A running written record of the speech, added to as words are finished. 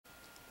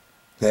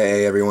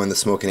Hey everyone, the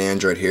Smoking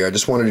Android here. I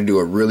just wanted to do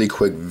a really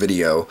quick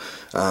video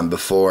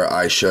before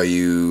I show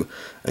you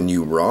a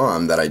new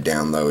ROM that I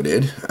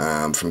downloaded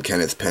from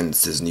Kenneth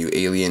Pence's new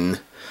Alien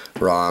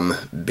ROM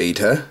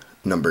Beta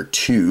number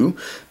 2.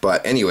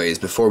 But anyways,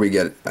 before we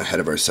get ahead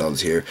of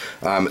ourselves here,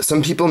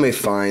 some people may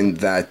find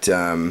that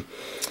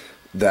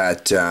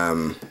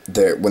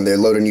when they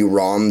load a new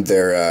ROM,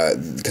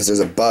 because there's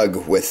a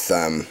bug with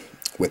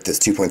this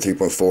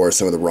 2.3.4,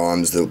 some of the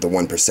ROMs, the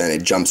 1%,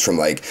 it jumps from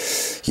like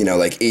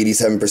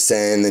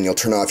 87%, then you'll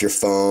turn off your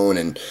phone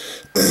and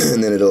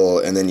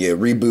then you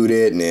reboot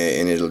it and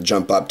it'll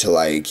jump up to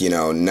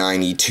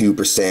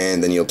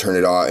 92%, then you'll turn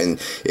it off and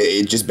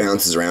it just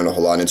bounces around a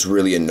whole lot and it's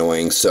really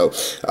annoying. So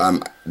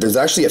there's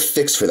actually a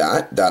fix for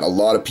that a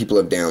lot of people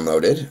have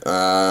downloaded,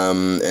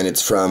 and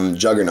it's from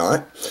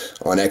Juggernaut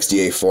on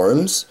XDA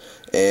forums.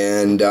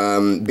 And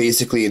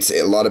basically, it's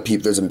a lot of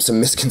people. There's some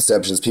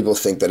misconceptions. People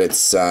think that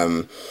it's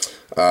to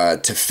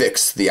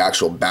fix the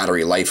actual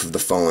battery life of the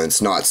phone.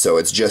 It's not so.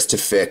 It's just to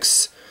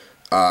fix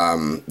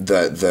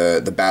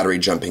the battery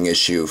jumping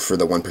issue for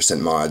the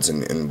 1% mods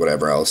and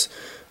whatever else.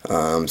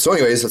 So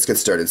anyways, let's get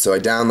started. So I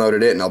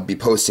downloaded it, and I'll be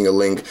posting a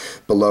link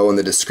below in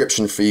the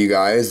description for you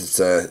guys. It's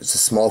a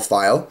small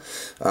file.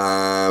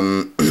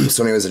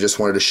 So anyways, I just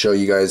wanted to show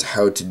you guys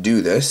how to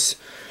do this.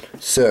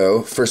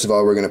 So first of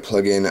all, we're going to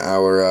plug in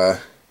our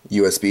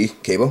USB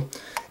cable,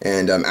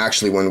 and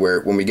actually when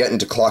we get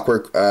into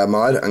Clockwork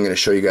mod, I'm going to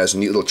show you guys a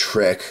neat little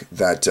trick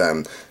that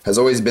has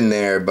always been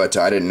there, but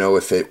I didn't know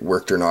if it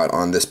worked or not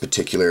on this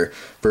particular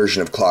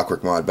version of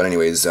Clockwork mod. But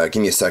anyways, give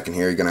me a second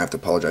here. You're going to have to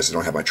apologize, I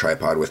don't have my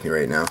tripod with me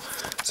right now.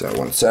 So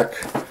one sec.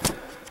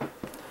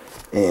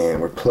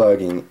 And we're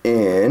plugging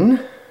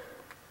in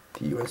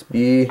the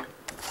USB.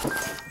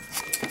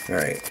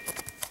 Alright.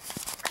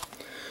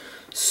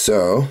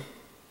 So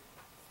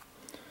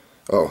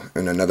oh,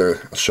 and I'll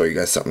show you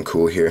guys something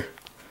cool here.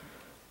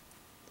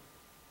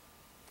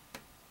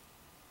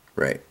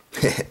 Right.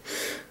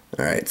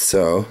 Alright,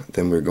 so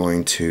then we're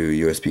going to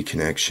USB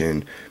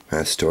connection,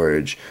 mass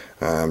storage.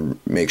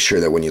 Make sure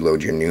that when you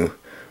load your new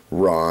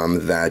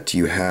ROM that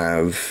you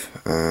have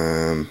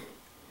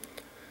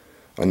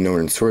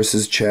unknown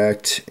sources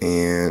checked,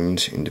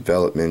 and in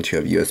development you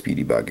have USB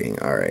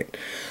debugging. Alright,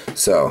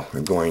 so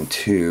we're going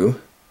to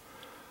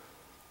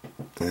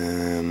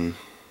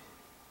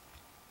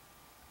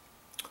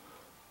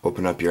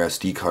open up your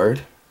SD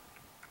card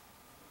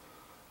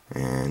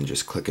and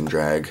just click and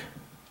drag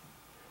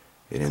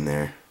it in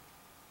there.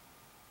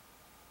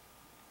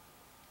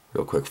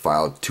 Real quick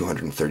file,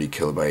 230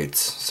 kilobytes,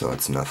 so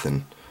it's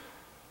nothing.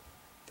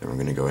 Then we're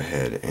going to go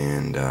ahead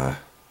and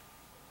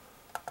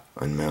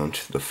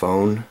unmount the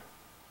phone.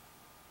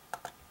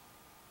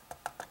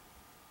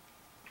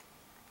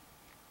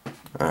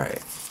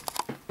 Alright.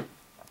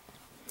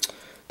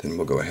 Then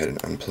we'll go ahead and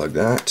unplug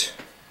that.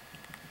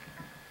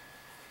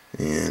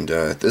 And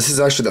this is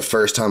actually the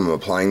first time I'm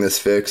applying this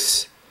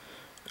fix,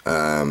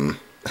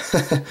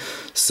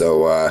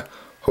 so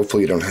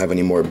hopefully you don't have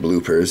any more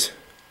bloopers.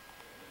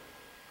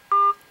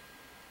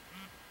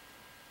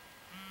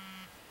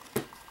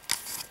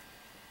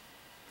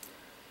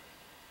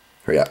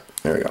 Yeah,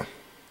 there we go.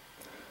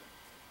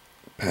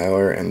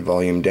 Power and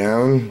volume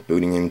down,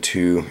 booting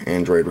into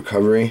Android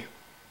recovery.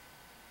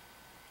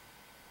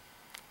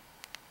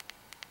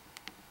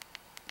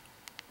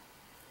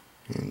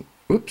 And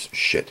oops,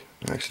 shit.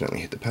 I accidentally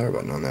hit the power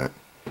button on that.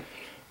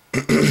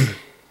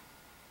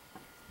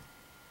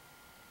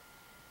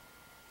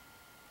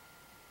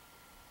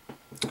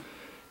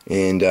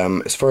 And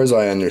as far as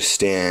I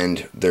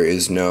understand, there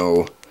is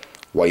no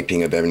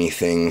wiping of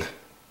anything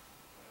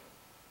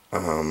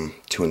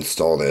to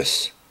install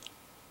this.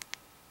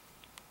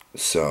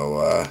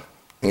 So I'm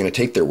going to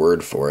take their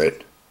word for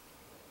it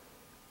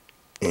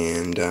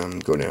and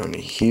go down to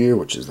here,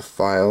 which is the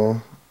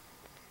file.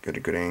 Get a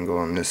good angle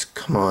on this.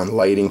 Come on,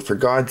 lighting, for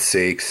God's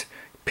sakes.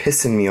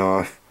 Pissing me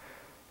off.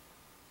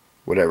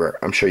 Whatever.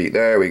 I'm sure you...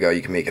 There we go.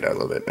 You can make it out a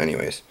little bit.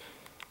 Anyways.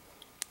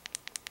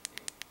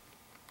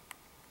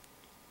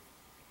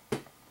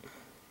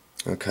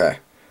 Okay.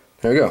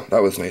 There we go.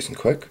 That was nice and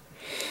quick.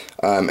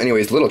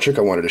 Anyways, little trick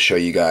I wanted to show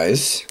you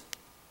guys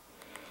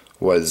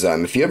was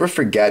if you ever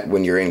forget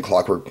when you're in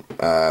Clockwork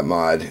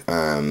mod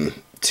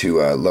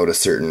to load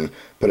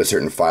put a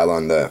certain file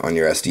on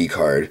your SD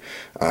card,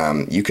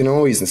 you can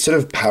always, instead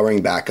of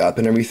powering back up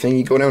and everything,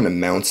 you go down to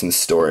mounts and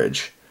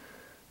storage.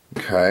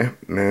 Okay,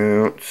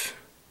 mounts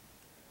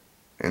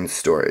and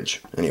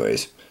storage.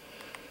 Anyways,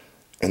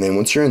 and then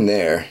once you're in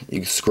there,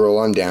 you scroll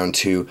on down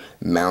to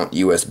mount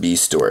USB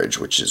storage,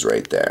 which is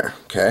right there.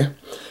 Okay,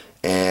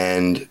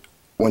 and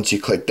once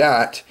you click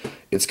that,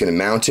 it's going to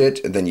mount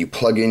it, and then you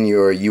plug in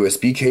your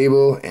USB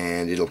cable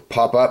and it'll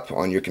pop up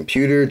on your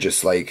computer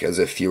just like as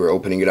if you were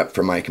opening it up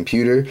from my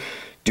computer.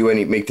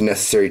 Make the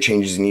necessary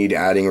changes you need,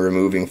 adding or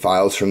removing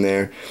files from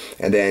there,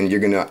 and then you're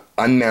going to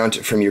unmount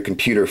it from your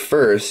computer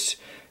first,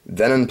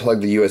 then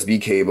unplug the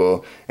USB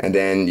cable, and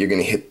then you're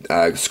going to hit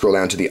scroll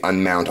down to the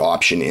unmount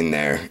option in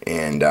there,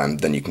 and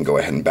then you can go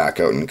ahead and back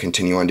out and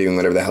continue on doing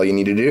whatever the hell you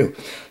need to do.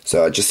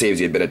 So it just saves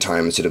you a bit of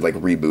time instead of like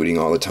rebooting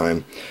all the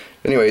time.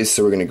 Anyways,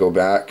 so we're gonna go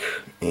back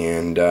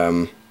and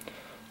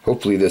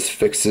hopefully this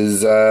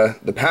fixes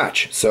the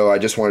patch. So I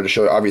just wanted to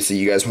show, obviously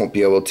you guys won't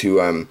be able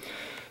to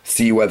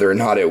see whether or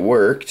not it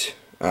worked,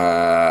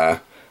 but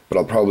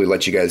I'll probably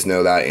let you guys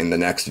know that in the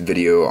next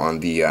video on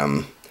the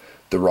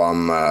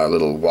ROM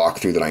little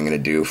walkthrough that I'm going to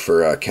do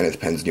for Kenneth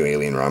Penn's new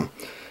Alien ROM.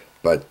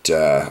 But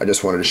I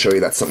just wanted to show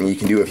you that's something you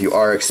can do if you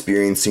are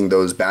experiencing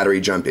those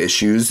battery jump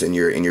issues in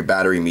your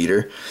battery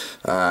meter.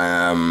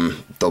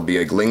 There'll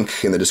be a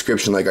link in the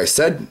description, like I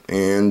said,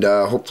 and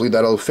hopefully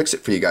that'll fix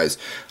it for you guys.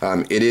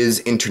 It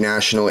is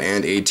international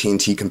and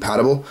AT&T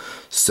compatible,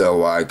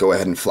 so go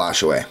ahead and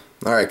flash away.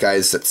 Alright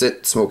guys, that's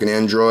it. Smoking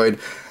Android,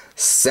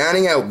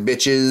 signing out,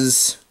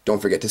 bitches.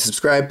 Don't forget to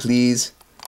subscribe, please.